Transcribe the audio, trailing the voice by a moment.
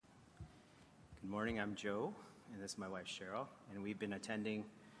Good morning, I'm Joe, and this is my wife Cheryl, and we've been attending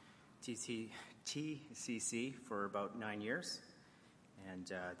TCC for about 9 years,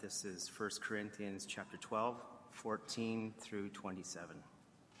 and this is 1 Corinthians chapter 12, 14 through 27.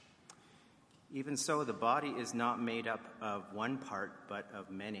 Even so, the body is not made up of one part, but of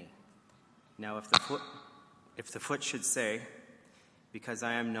many. Now, if the foot should say, "Because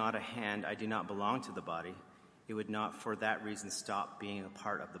I am not a hand, I do not belong to the body," it would not for that reason stop being a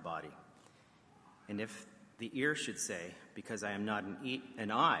part of the body. And if the ear should say, "Because I am not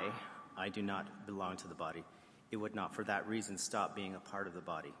an eye, I do not belong to the body," it would not for that reason stop being a part of the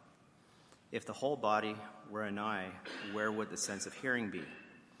body. If the whole body were an eye, where would the sense of hearing be?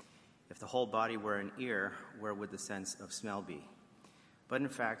 If the whole body were an ear, where would the sense of smell be? But in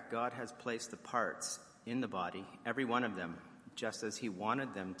fact, God has placed the parts in the body, every one of them, just as he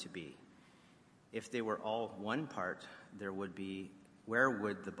wanted them to be. If they were all one part, where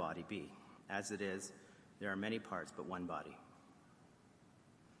would the body be? As it is, there are many parts, but one body.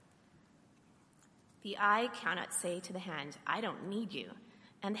 The eye cannot say to the hand, "I don't need you,"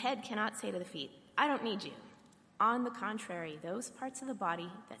 and the head cannot say to the feet, "I don't need you." On the contrary, those parts of the body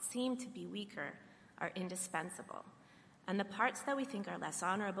that seem to be weaker are indispensable, and the parts that we think are less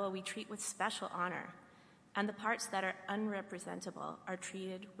honorable we treat with special honor, and the parts that are unrepresentable are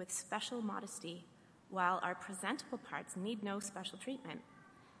treated with special modesty, while our presentable parts need no special treatment.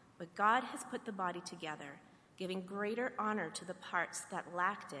 But God has put the body together, giving greater honor to the parts that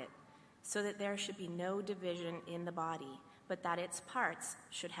lacked it, so that there should be no division in the body, but that its parts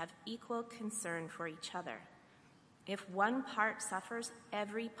should have equal concern for each other. If one part suffers,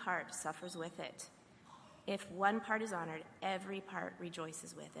 every part suffers with it. If one part is honored, every part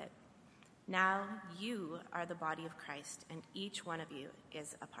rejoices with it. Now you are the body of Christ, and each one of you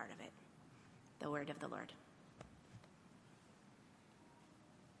is a part of it. The word of the Lord.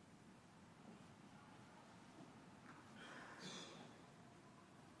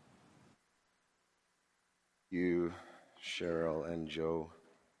 You, Cheryl and Joe.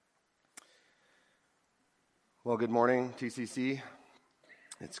 Well, good morning, TCC.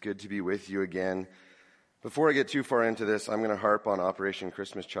 It's good to be with you again. Before I get too far into this, I'm going to harp on Operation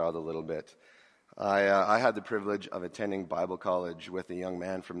Christmas Child a little bit. I had the privilege of attending Bible college with a young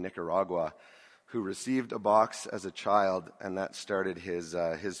man from Nicaragua who received a box as a child, and that started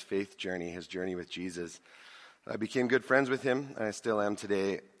his faith journey, his journey with Jesus. I became good friends with him, and I still am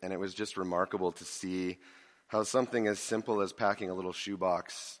today, and it was just remarkable to see how something as simple as packing a little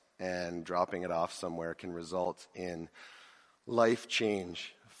shoebox and dropping it off somewhere can result in life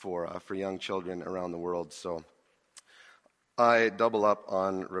change for young children around the world. So I double up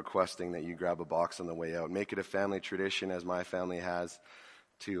on requesting that you grab a box on the way out. Make it a family tradition, as my family has,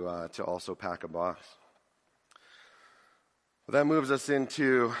 to also pack a box. Well, that moves us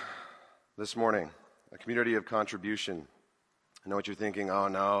into this morning, a community of contribution. I know what you're thinking. Oh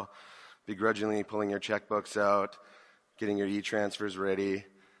no, begrudgingly pulling your checkbooks out, getting your e-transfers ready.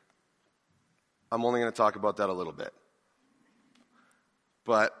 I'm only going to talk about that a little bit.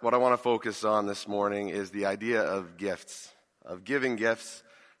 But what I want to focus on this morning is the idea of gifts, of giving gifts,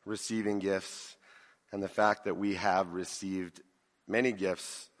 receiving gifts, and the fact that we have received many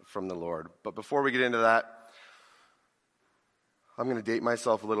gifts from the Lord. But before we get into that, I'm going to date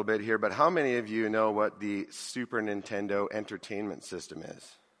myself a little bit here, but how many of you know what the Super Nintendo Entertainment System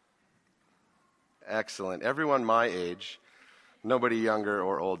is? Excellent. Everyone my age, nobody younger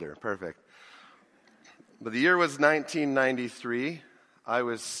or older. Perfect. But the year was 1993. I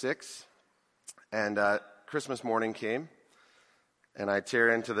was 6, and Christmas morning came, and I tear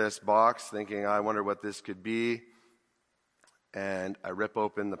into this box thinking, I wonder what this could be, and I rip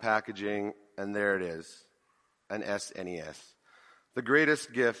open the packaging, and there it is, an SNES, the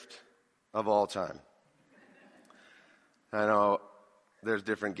greatest gift of all time. I know there's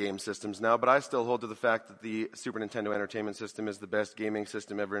different game systems now, but I still hold to the fact that the Super Nintendo Entertainment System is the best gaming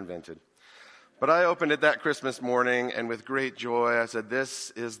system ever invented. But I opened it that Christmas morning, and with great joy, I said,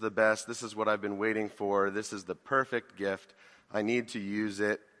 this is the best. This is what I've been waiting for. This is the perfect gift. I need to use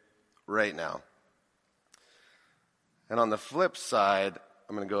it right now. And on the flip side,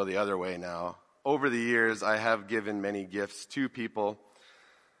 I'm going to go the other way now. Over the years, I have given many gifts to people,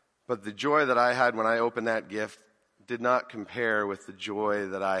 but the joy that I had when I opened that gift did not compare with the joy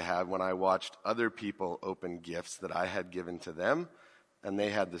that I had when I watched other people open gifts that I had given to them, and they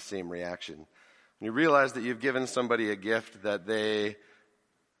had the same reaction. When you realize that you've given somebody a gift that they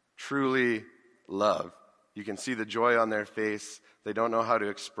truly love, you can see the joy on their face. They don't know how to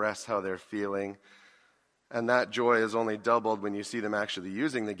express how they're feeling. And that joy is only doubled when you see them actually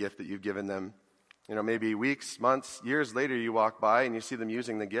using the gift that you've given them Maybe weeks, months, years later, you walk by and you see them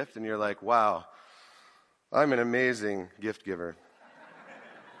using the gift and you're like, wow, I'm an amazing gift giver.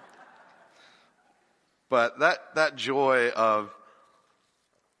 But that joy of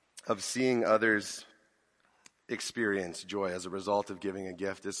seeing others experience joy as a result of giving a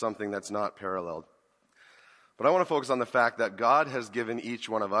gift is something that's not paralleled. But I want to focus on the fact that God has given each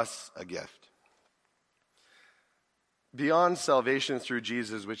one of us a gift. Beyond salvation through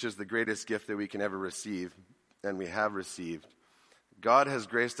Jesus, which is the greatest gift that we can ever receive, and we have received, God has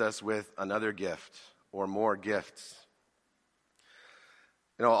graced us with another gift or more gifts.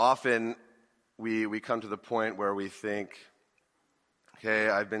 Often we come to the point where we think, okay,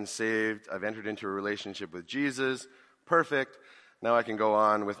 I've been saved, I've entered into a relationship with Jesus, perfect, now I can go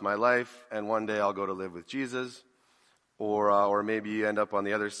on with my life, and one day I'll go to live with Jesus. Or maybe you end up on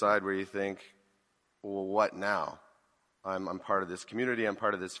the other side where you think, well, what now? I'm part of this community, I'm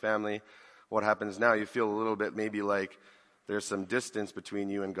part of this family. What happens now? You feel a little bit maybe like there's some distance between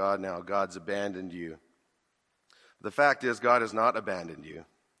you and God now. God's abandoned you. The fact is, God has not abandoned you.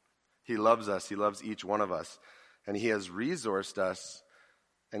 He loves us. He loves each one of us. And He has resourced us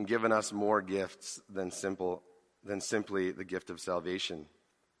and given us more gifts than simply the gift of salvation.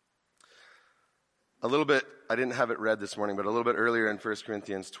 A little bit, I didn't have it read this morning, but a little bit earlier in 1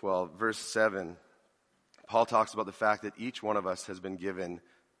 Corinthians 12, verse 7, Paul talks about the fact that each one of us has been given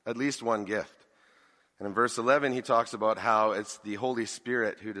at least one gift. And in verse 11, he talks about how it's the Holy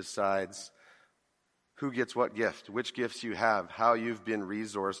Spirit who decides who gets what gift, which gifts you have, how you've been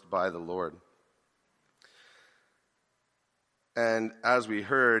resourced by the Lord. And as we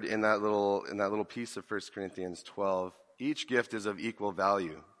heard in that little piece of 1 Corinthians 12, each gift is of equal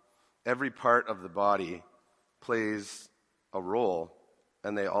value. Every part of the body plays a role,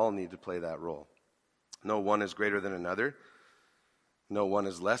 and they all need to play that role. No one is greater than another. No one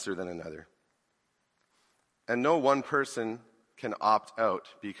is lesser than another. And no one person can opt out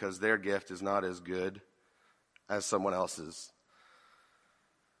because their gift is not as good as someone else's.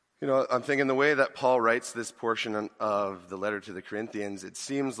 I'm thinking the way that Paul writes this portion of the letter to the Corinthians, it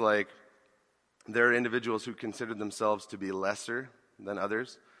seems like there are individuals who consider themselves to be lesser than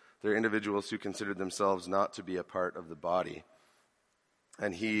others. There are individuals who consider themselves not to be a part of the body.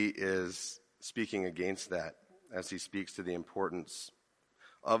 And he is speaking against that as he speaks to the importance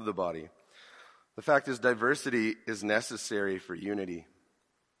of the body. The fact is, diversity is necessary for unity.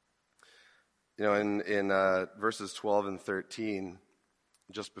 In verses 12 and 13,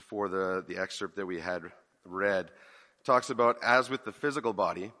 just before the excerpt that we had read, it talks about, as with the physical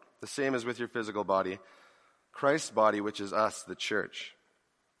body, the same as with your physical body, Christ's body, which is us, the church,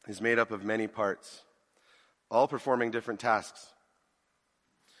 is made up of many parts, all performing different tasks.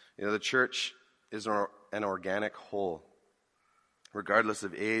 The church is an organic whole, regardless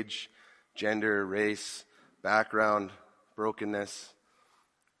of age, gender, race, background, brokenness.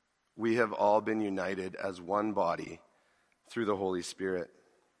 We have all been united as one body through the Holy Spirit.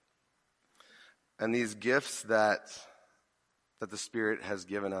 And these gifts that the Spirit has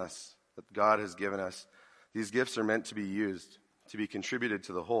given us, that God has given us, these gifts are meant to be used, to be contributed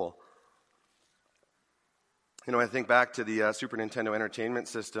to the whole. I think back to the Super Nintendo Entertainment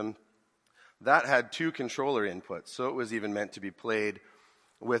System. That had 2 controller inputs, so it was even meant to be played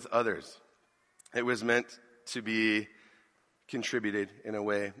with others. It was meant to be contributed in a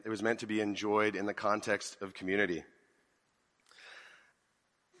way. It was meant to be enjoyed in the context of community.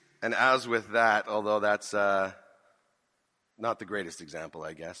 And as with that, although that's not the greatest example,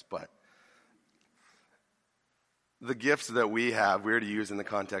 I guess, but the gifts that we have, we're to use in the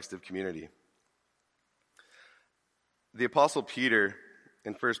context of community. The Apostle Peter,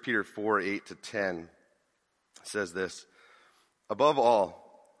 in 1 Peter 4, 8-10, says this: "Above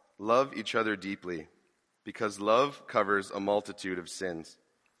all, love each other deeply, because love covers a multitude of sins.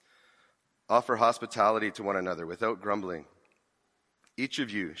 Offer hospitality to one another without grumbling. Each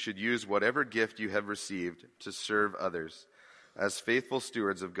of you should use whatever gift you have received to serve others, as faithful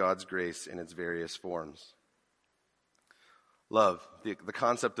stewards of God's grace in its various forms." Love, the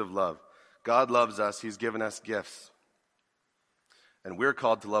concept of love. God loves us. He's given us gifts. And we're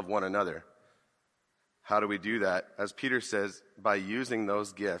called to love one another. How do we do that? As Peter says, by using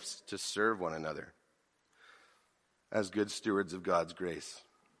those gifts to serve one another as good stewards of God's grace.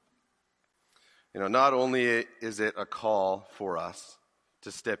 Not only is it a call for us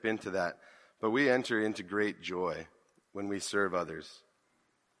to step into that, but we enter into great joy when we serve others.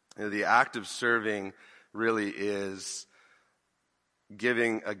 The act of serving really is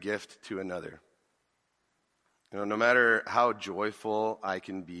giving a gift to another. No matter how joyful I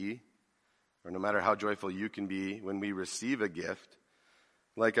can be, or no matter how joyful you can be when we receive a gift,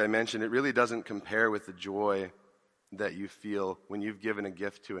 Like I mentioned, it really doesn't compare with the joy that you feel when you've given a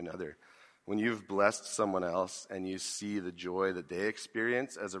gift to another, when you've blessed someone else and you see the joy that they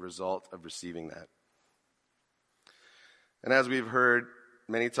experience as a result of receiving that. And as we've heard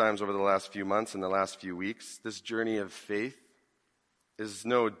many times over the last few months and the last few weeks, this journey of faith is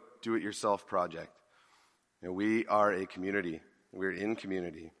no do-it-yourself project. We are a community. We're in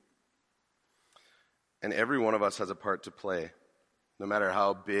community. And every one of us has a part to play, no matter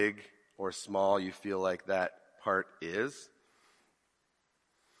how big or small you feel like that part is.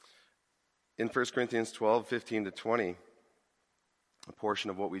 In 1 Corinthians 12, 15 to 20, a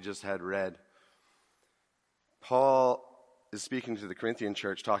portion of what we just had read, Paul is speaking to the Corinthian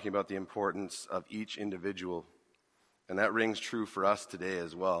church, talking about the importance of each individual. And that rings true for us today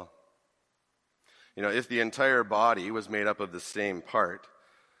as well. If the entire body was made up of the same part,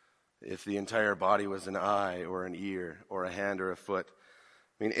 if the entire body was an eye or an ear or a hand or a foot,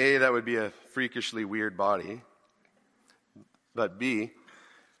 A, that would be a freakishly weird body. But B,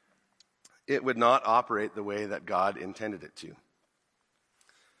 it would not operate the way that God intended it to.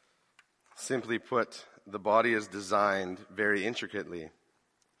 Simply put, the body is designed very intricately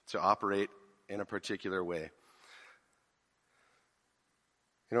to operate in a particular way.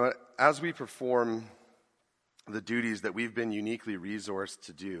 As we perform the duties that we've been uniquely resourced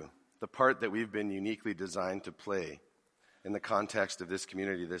to do, the part that we've been uniquely designed to play in the context of this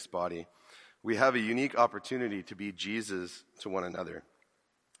community, this body, we have a unique opportunity to be Jesus to one another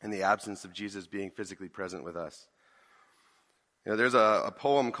in the absence of Jesus being physically present with us. There's a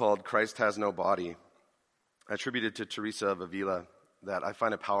poem called Christ Has No Body, attributed to Teresa of Avila, that I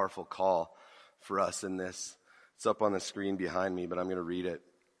find a powerful call for us in this. It's up on the screen behind me, but I'm going to read it.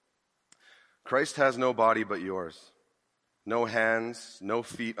 Christ has no body but yours, no hands, no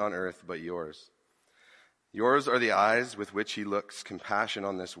feet on earth but yours. Yours are the eyes with which he looks compassion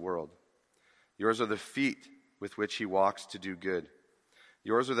on this world. Yours are the feet with which he walks to do good.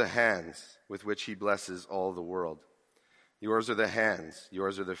 Yours are the hands with which he blesses all the world. Yours are the hands,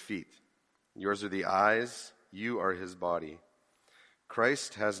 yours are the feet. Yours are the eyes, you are his body.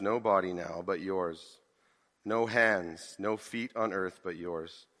 Christ has no body now but yours. No hands, no feet on earth but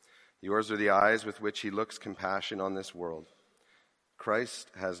yours. Yours are the eyes with which he looks compassion on this world.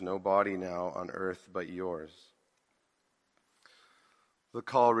 Christ has no body now on earth but yours. The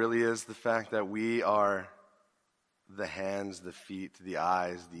call really is the fact that we are the hands, the feet, the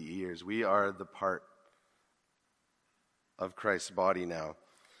eyes, the ears. We are the part of Christ's body now.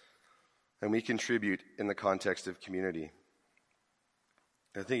 And we contribute in the context of community.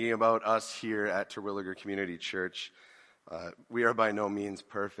 And thinking about us here at Terwilliger Community Church, we are by no means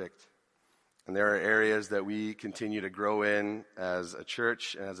perfect. And there are areas that we continue to grow in as a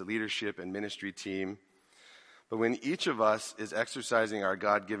church, and as a leadership and ministry team. But when each of us is exercising our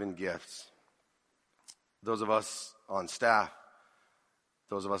God-given gifts, those of us on staff,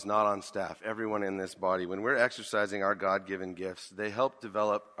 those of us not on staff, everyone in this body, when we're exercising our God-given gifts, they help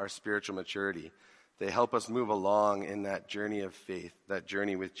develop our spiritual maturity. They help us move along in that journey of faith, that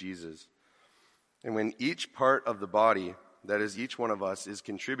journey with Jesus. And when each part of the body, that is each one of us, is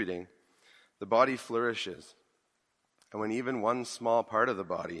contributing, the body flourishes. And when even one small part of the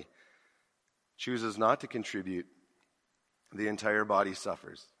body chooses not to contribute, the entire body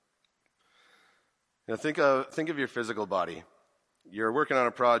suffers. Think of your physical body. You're working on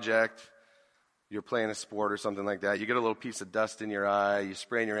a project, you're playing a sport or something like that. You get a little piece of dust in your eye, you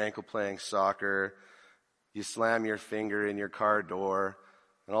sprain your ankle playing soccer, you slam your finger in your car door,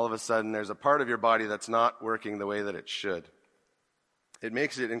 and all of a sudden there's a part of your body that's not working the way that it should. It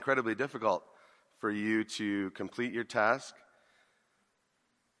makes it incredibly difficult for you to complete your task.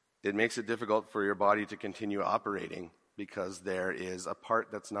 It makes it difficult for your body to continue operating because there is a part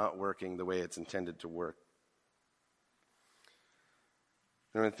that's not working the way it's intended to work.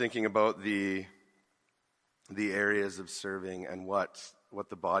 And when thinking about the areas of serving and what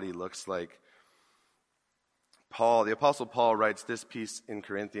the body looks like, the Apostle Paul writes this piece in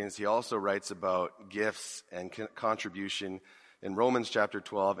Corinthians. He also writes about gifts and contribution in Romans chapter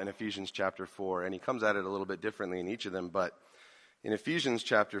 12 and Ephesians chapter 4, and he comes at it a little bit differently in each of them. But in Ephesians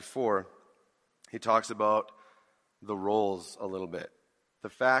chapter 4, he talks about the roles a little bit. The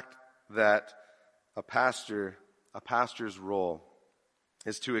fact that a pastor's role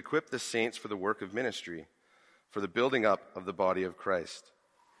is to equip the saints for the work of ministry, for the building up of the body of Christ.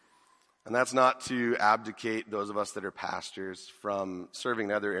 And that's not to abdicate those of us that are pastors from serving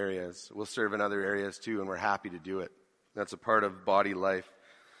in other areas. We'll serve in other areas too, and we're happy to do it. That's a part of body life.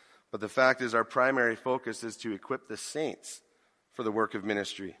 But the fact is, our primary focus is to equip the saints for the work of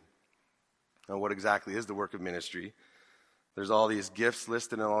ministry. Now, what exactly is the work of ministry? There's all these gifts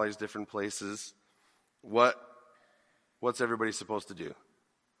listed in all these different places. What's everybody supposed to do?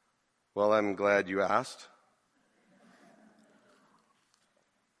 Well, I'm glad you asked.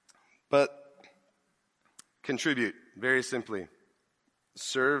 But contribute, very simply.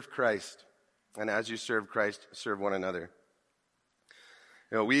 Serve Christ. And as you serve Christ, serve one another.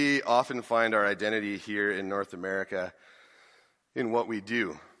 We often find our identity here in North America in what we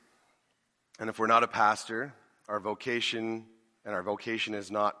do. And if we're not a pastor, our vocation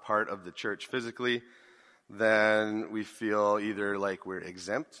is not part of the church physically, then we feel either like we're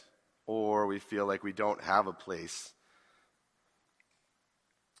exempt or we feel like we don't have a place.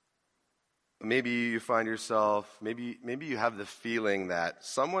 Maybe you find yourself, maybe you have the feeling that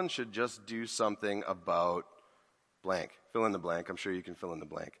someone should just do something about blank. Fill in the blank. I'm sure you can fill in the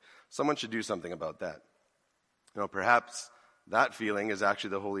blank. Someone should do something about that. Perhaps that feeling is actually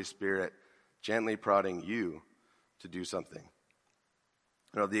the Holy Spirit gently prodding you to do something.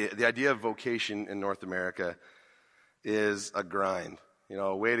 The idea of vocation in North America is a grind.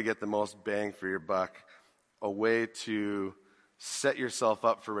 A way to get the most bang for your buck, a way to set yourself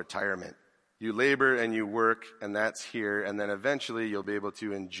up for retirement. You labor and you work, and that's here, and then eventually you'll be able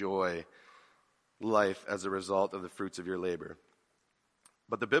to enjoy life as a result of the fruits of your labor.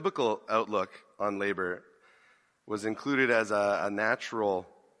 But the biblical outlook on labor was included as a natural,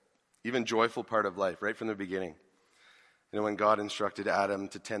 even joyful part of life, right from the beginning. When God instructed Adam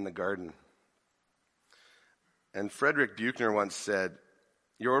to tend the garden. And Frederick Buechner once said,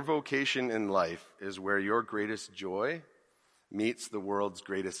 "Your vocation in life is where your greatest joy meets the world's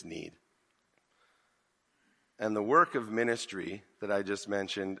greatest need." And the work of ministry that I just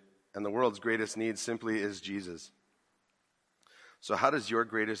mentioned, and the world's greatest need simply is Jesus. So how does your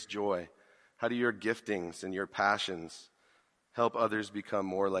greatest joy, how do your giftings and your passions help others become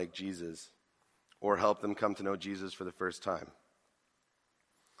more like Jesus, or help them come to know Jesus for the first time?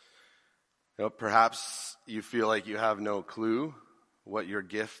 Perhaps you feel like you have no clue what your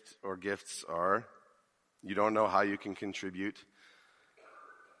gift or gifts are. You don't know how you can contribute.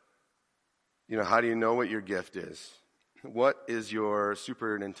 How do you know what your gift is? What is your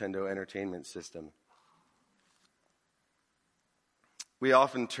Super Nintendo Entertainment System? We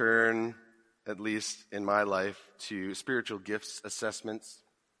often turn, at least in my life, to spiritual gifts assessments,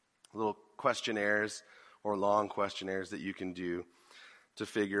 little questionnaires or long questionnaires that you can do to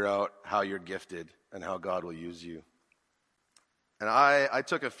figure out how you're gifted and how God will use you. And I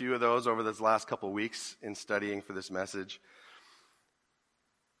took a few of those over this last couple weeks in studying for this message,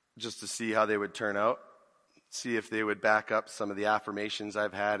 just to see how they would turn out, see if they would back up some of the affirmations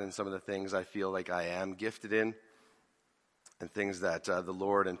I've had and some of the things I feel like I am gifted in, and things that the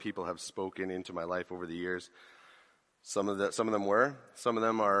Lord and people have spoken into my life over the years. Some of them were. Some of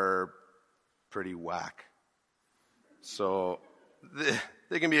them are pretty whack. So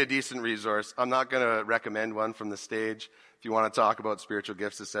they can be a decent resource. I'm not going to recommend one from the stage. If you want to talk about spiritual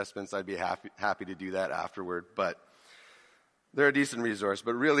gifts assessments, I'd be happy to do that afterward. But they're a decent resource.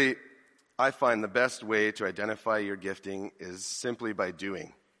 But really, I find the best way to identify your gifting is simply by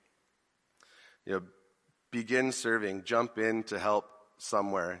doing. Begin serving. Jump in to help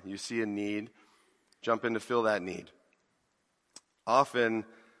somewhere. You see a need, jump in to fill that need. Often,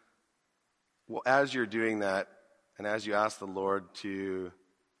 as you're doing that, and as you ask the Lord to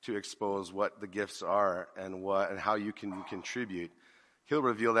expose what the gifts are and how you can contribute, He'll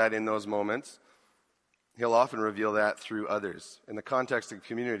reveal that in those moments. He'll often reveal that through others. In the context of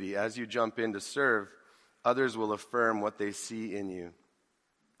community, as you jump in to serve, others will affirm what they see in you,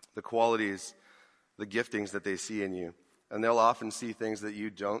 the qualities, the giftings that they see in you. And they'll often see things that you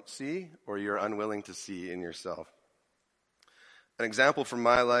don't see or you're unwilling to see in yourself. An example from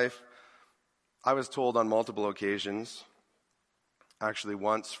my life, I was told on multiple occasions, actually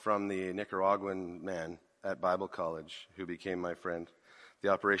once from the Nicaraguan man at Bible College who became my friend, the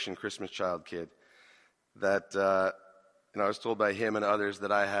Operation Christmas Child kid, that I was told by him and others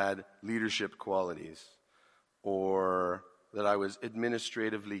that I had leadership qualities or that I was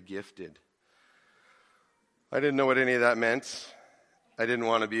administratively gifted. I didn't know what any of that meant. I didn't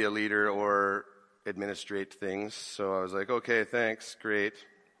want to be a leader or administrate things, so I was like, okay, thanks, great.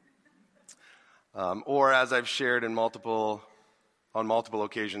 Or as I've shared on multiple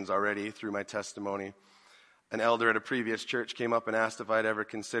occasions already through my testimony, an elder at a previous church came up and asked if I'd ever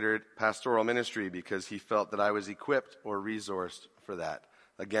considered pastoral ministry because he felt that I was equipped or resourced for that.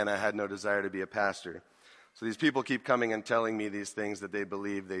 Again, I had no desire to be a pastor. So these people keep coming and telling me these things that they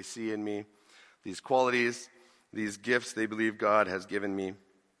believe they see in me, these qualities, these gifts they believe God has given me.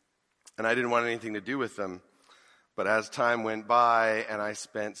 And I didn't want anything to do with them. But as time went by and I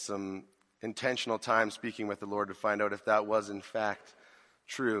spent some intentional time speaking with the Lord to find out if that was in fact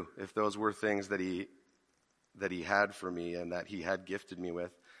true, if those were things that he had for me and that he had gifted me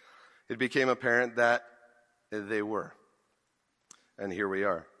with. It became apparent that they were. And here we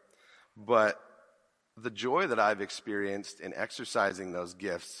are. But the joy that I've experienced in exercising those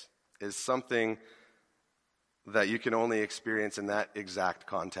gifts is something that you can only experience in that exact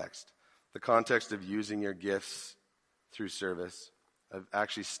context. The context of using your gifts through service, of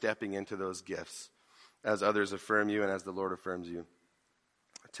actually stepping into those gifts as others affirm you and as the Lord affirms you.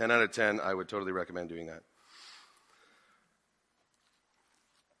 10 out of 10, I would totally recommend doing that.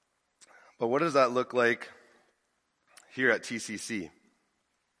 But what does that look like here at TCC?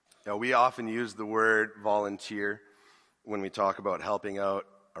 We often use the word volunteer when we talk about helping out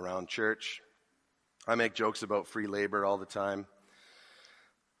around church. I make jokes about free labor all the time.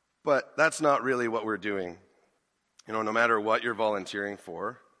 But that's not really what we're doing. No matter what you're volunteering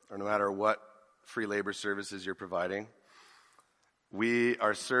for, or no matter what free labor services you're providing, we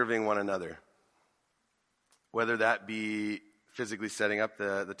are serving one another. Whether that be physically setting up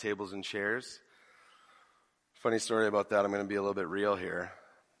the tables and chairs. Funny story about that, I'm going to be a little bit real here.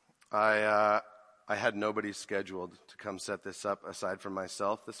 I had nobody scheduled to come set this up aside from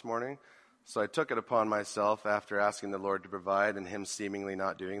myself this morning. So I took it upon myself after asking the Lord to provide and him seemingly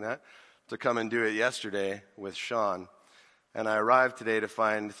not doing that, to come and do it yesterday with Sean. And I arrived today to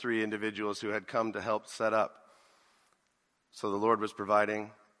find 3 individuals who had come to help set up. So the Lord was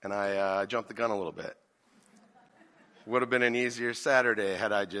providing, and I jumped the gun a little bit. Would have been an easier Saturday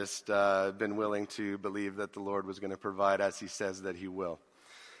had I just been willing to believe that the Lord was going to provide as he says that he will.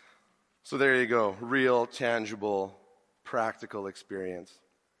 So there you go, real, tangible, practical experience.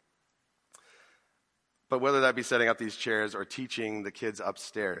 But whether that be setting up these chairs or teaching the kids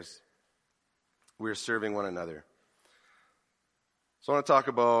upstairs, we're serving one another. So I want to talk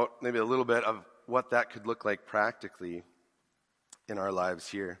about maybe a little bit of what that could look like practically in our lives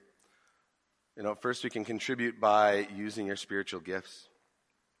here. First we can contribute by using your spiritual gifts.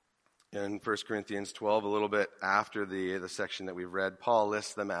 In 1 Corinthians 12, a little bit after the section that we've read, Paul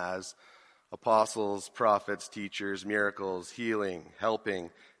lists them as apostles, prophets, teachers, miracles, healing,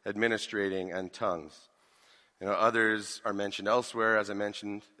 helping, administrating, and tongues. Others are mentioned elsewhere, as I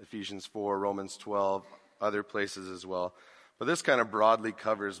mentioned, Ephesians 4, Romans 12, other places as well. But this kind of broadly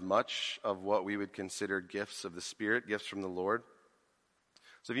covers much of what we would consider gifts of the Spirit, gifts from the Lord.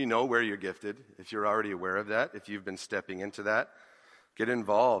 So if you know where you're gifted, if you're already aware of that, if you've been stepping into that, get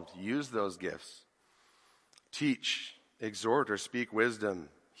involved, use those gifts. Teach, exhort, or speak wisdom,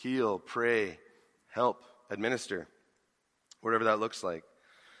 heal, pray, help, administer, whatever that looks like.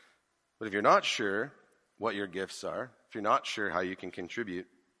 But if you're not sure what your gifts are, if you're not sure how you can contribute,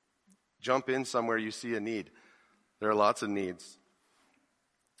 jump in somewhere you see a need. There are lots of needs.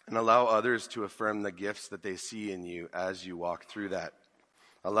 And allow others to affirm the gifts that they see in you as you walk through that.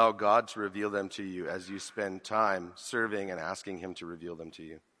 Allow God to reveal them to you as you spend time serving and asking him to reveal them to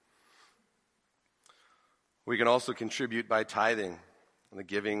you. We can also contribute by tithing and the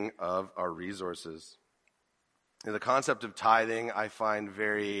giving of our resources. The concept of tithing I find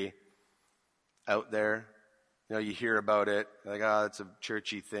very out there. You hear about it, like, it's a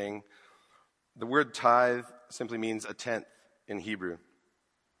churchy thing. The word tithe simply means a tenth in Hebrew.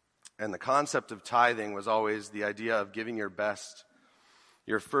 And the concept of tithing was always the idea of giving your best,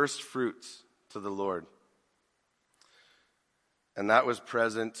 your first fruits to the Lord. And that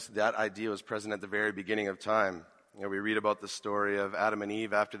idea was present at the very beginning of time. We read about the story of Adam and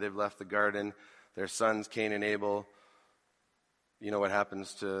Eve after they've left the garden, their sons Cain and Abel. You know what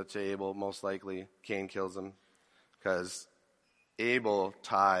happens to Abel, most likely. Cain kills him because Abel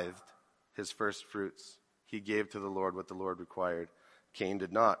tithed his first fruits. He gave to the Lord what the Lord required. Cain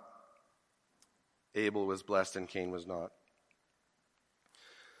did not. Abel was blessed and Cain was not.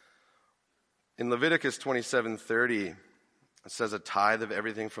 In Leviticus 27:30, it says, a tithe of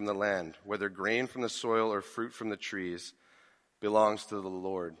everything from the land, whether grain from the soil or fruit from the trees, belongs to the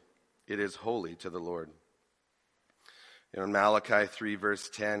Lord. It is holy to the Lord. In Malachi 3 verse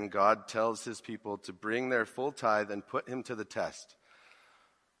 10, God tells his people to bring their full tithe and put him to the test.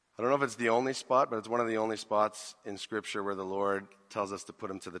 I don't know if it's the only spot, but it's one of the only spots in Scripture where the Lord tells us to put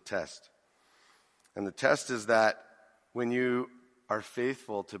him to the test. And the test is that when you are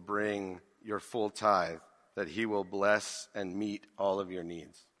faithful to bring your full tithe, that he will bless and meet all of your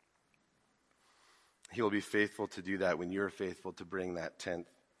needs. He will be faithful to do that when you're faithful to bring that tenth.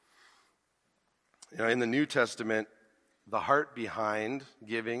 In the New Testament, the heart behind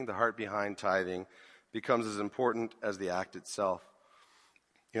giving, the heart behind tithing, becomes as important as the act itself.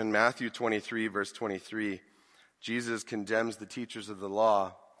 In Matthew 23, verse 23, Jesus condemns the teachers of the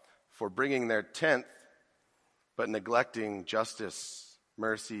law for bringing their tenth, but neglecting justice,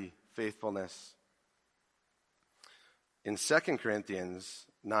 mercy, faithfulness. In 2 Corinthians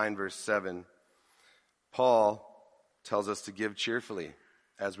 9, verse 7, Paul tells us to give cheerfully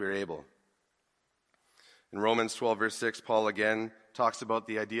as we're able. In Romans 12, verse 6, Paul again talks about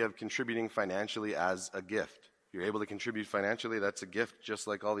the idea of contributing financially as a gift. If you're able to contribute financially, that's a gift, just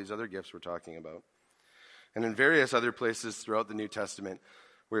like all these other gifts we're talking about. And in various other places throughout the New Testament,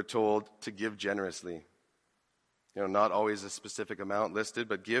 we're told to give generously. Not always a specific amount listed,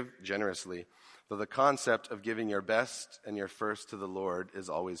 but give generously. Though the concept of giving your best and your first to the Lord is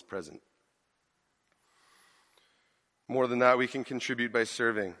always present. More than that, we can contribute by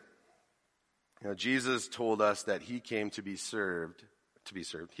serving. Jesus told us that he came to be served.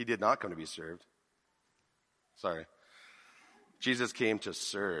 He did not come to be served. Sorry. Jesus came to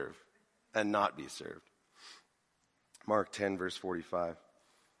serve and not be served. Mark 10, verse 45.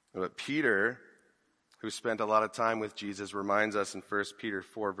 But Peter, who spent a lot of time with Jesus, reminds us in 1 Peter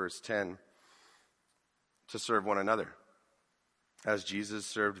 4, verse 10, to serve one another. As Jesus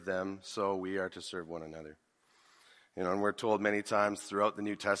served them, so we are to serve one another. And we're told many times throughout the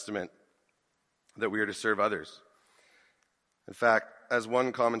New Testament that we are to serve others. In fact, as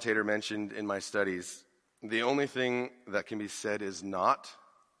one commentator mentioned in my studies, the only thing that can be said is not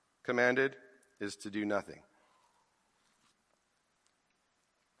commanded is to do nothing.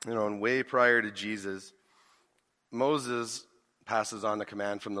 And way prior to Jesus, Moses passes on the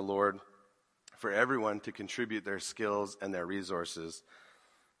command from the Lord for everyone to contribute their skills and their resources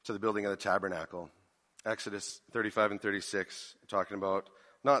to the building of the tabernacle. Exodus 35 and 36, talking about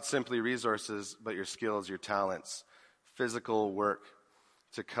not simply resources, but your skills, your talents, physical work,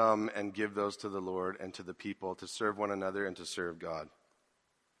 to come and give those to the Lord and to the people, to serve one another and to serve God.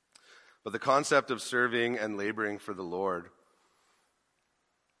 But the concept of serving and laboring for the Lord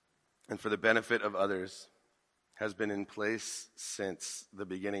and for the benefit of others has been in place since the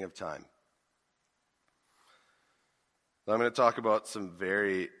beginning of time. So I'm going to talk about some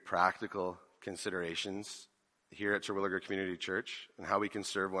very practical considerations here at Terwilliger Community Church and how we can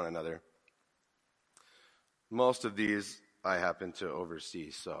serve one another. Most of these I happen to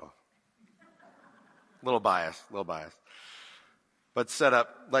oversee, so a little biased. But set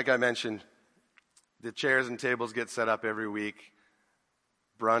up, like I mentioned, the chairs and tables get set up every week.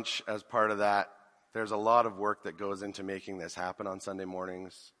 Brunch as part of that. There's a lot of work that goes into making this happen on Sunday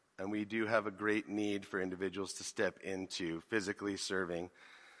mornings, and we do have a great need for individuals to step into physically serving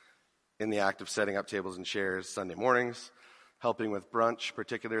in the act of setting up tables and chairs Sunday mornings, helping with brunch,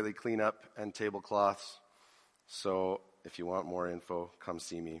 particularly cleanup and tablecloths. So if you want more info, come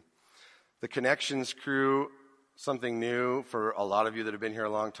see me. The Connections crew, something new for a lot of you that have been here a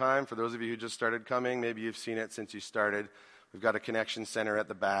long time. For those of you who just started coming, maybe you've seen it since you started. We've got a Connection Center at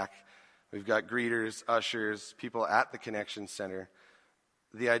the back. We've got greeters, ushers, people at the Connection Center.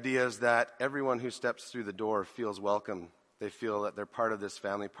 The idea is that everyone who steps through the door feels welcome. They feel that they're part of this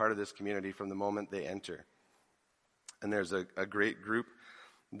family, part of this community from the moment they enter. And there's a great group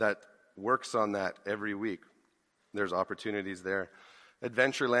that works on that every week. There's opportunities there.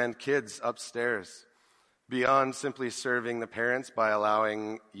 Adventureland Kids upstairs. Beyond simply serving the parents by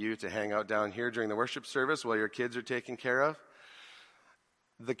allowing you to hang out down here during the worship service while your kids are taken care of,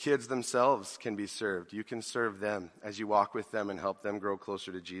 the kids themselves can be served. You can serve them as you walk with them and help them grow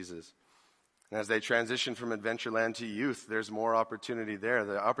closer to Jesus. And as they transition from Adventureland to youth, there's more opportunity there.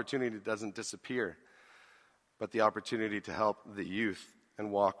 The opportunity doesn't disappear, but the opportunity to help the youth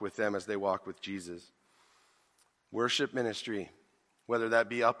and walk with them as they walk with Jesus. Worship ministry, whether that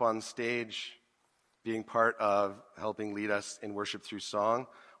be up on stage, being part of helping lead us in worship through song,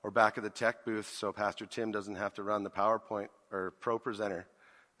 or back at the tech booth so Pastor Tim doesn't have to run the PowerPoint or Pro Presenter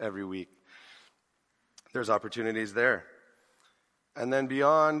every week. There's opportunities there. And then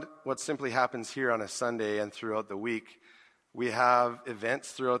beyond what simply happens here on a Sunday and throughout the week, we have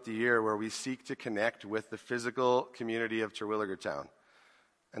events throughout the year where we seek to connect with the physical community of Terwilliger Town.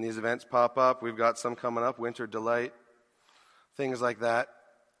 And these events pop up. We've got some coming up, Winter Delight, things like that.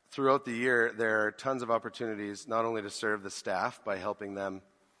 Throughout the year, there are tons of opportunities not only to serve the staff by helping them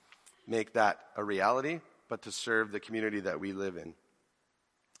make that a reality, but to serve the community that we live in.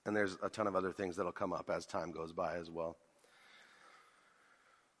 And there's a ton of other things that'll come up as time goes by as well.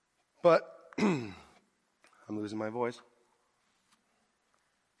 But I'm losing my voice.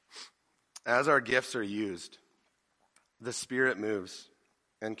 As our gifts are used, the Spirit moves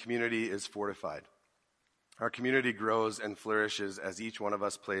and community is fortified. Our community grows and flourishes as each one of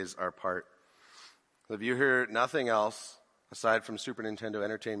us plays our part. If you hear nothing else aside from Super Nintendo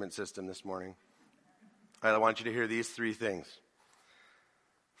Entertainment System this morning, I want you to hear these three things.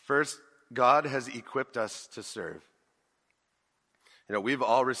 First, God has equipped us to serve. We've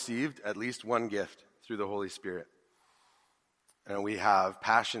all received at least one gift through the Holy Spirit. And we have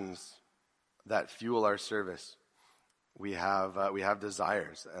passions that fuel our service. We have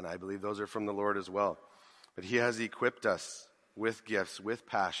desires, and I believe those are from the Lord as well. But he has equipped us with gifts, with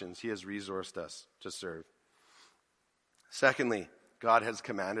passions. He has resourced us to serve. Secondly, God has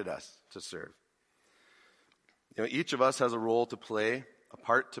commanded us to serve. Each of us has a role to play, a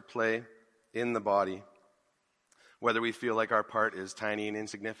part to play in the body. Whether we feel like our part is tiny and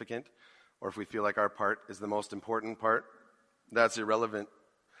insignificant, or if we feel like our part is the most important part, that's irrelevant.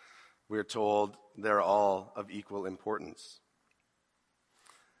 We're told they're all of equal importance.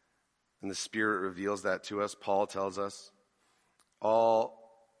 And the Spirit reveals that to us. Paul tells us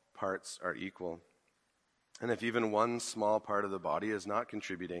all parts are equal. And if even one small part of the body is not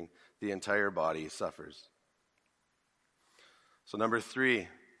contributing, the entire body suffers. So 3,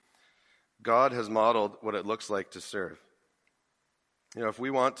 God has modeled what it looks like to serve. If we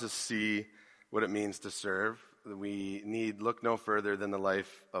want to see what it means to serve, we need look no further than the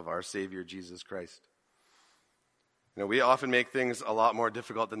life of our Savior, Jesus Christ. We often make things a lot more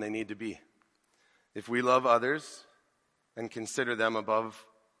difficult than they need to be. If we love others and consider them above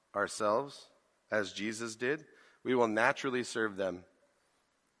ourselves, as Jesus did, we will naturally serve them.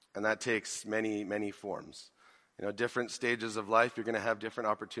 And that takes many, many forms. Different stages of life, you're going to have different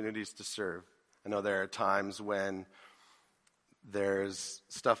opportunities to serve. I know there are times when there's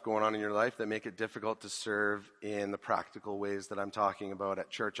stuff going on in your life that make it difficult to serve in the practical ways that I'm talking about at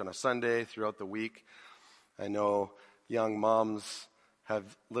church on a Sunday, throughout the week. I know young moms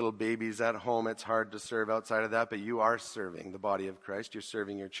have little babies at home. It's hard to serve outside of that, but you are serving the body of Christ. You're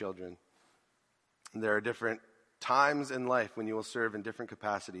serving your children. There are different times in life when you will serve in different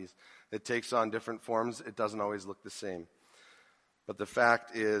capacities. It takes on different forms. It doesn't always look the same. But the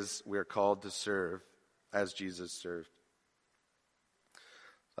fact is, we're called to serve as Jesus served.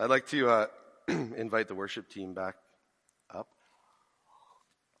 I'd like to invite the worship team back up.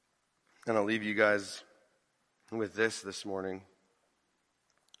 And I'll leave you guys with this morning.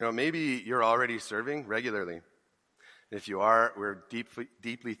 Maybe you're already serving regularly. If you are, we're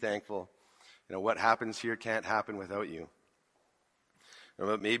deeply thankful. What happens here can't happen without you.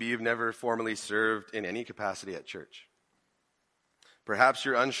 But maybe you've never formally served in any capacity at church. Perhaps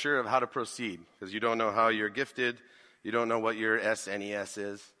you're unsure of how to proceed because you don't know how you're gifted. You don't know what your SNES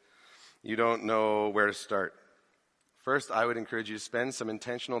is. You don't know where to start. First, I would encourage you to spend some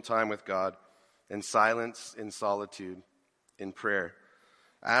intentional time with God in silence, in solitude, in prayer.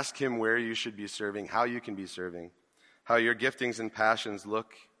 Ask him where you should be serving, how you can be serving, how your giftings and passions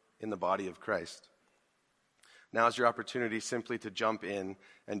look in the body of Christ. Now is your opportunity simply to jump in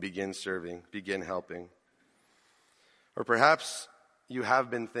and begin serving, begin helping. Or perhaps you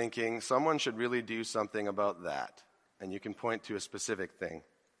have been thinking, someone should really do something about that, and you can point to a specific thing.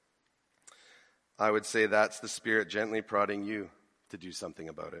 I would say that's the Spirit gently prodding you to do something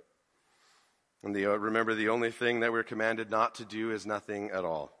about it. And remember, the only thing that we're commanded not to do is nothing at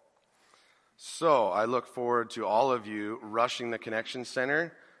all. So I look forward to all of you rushing the Connection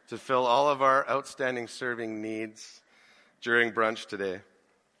Center to fill all of our outstanding serving needs during brunch today.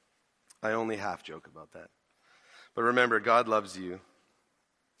 I only half joke about that. But remember, God loves you,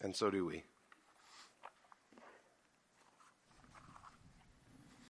 and so do we.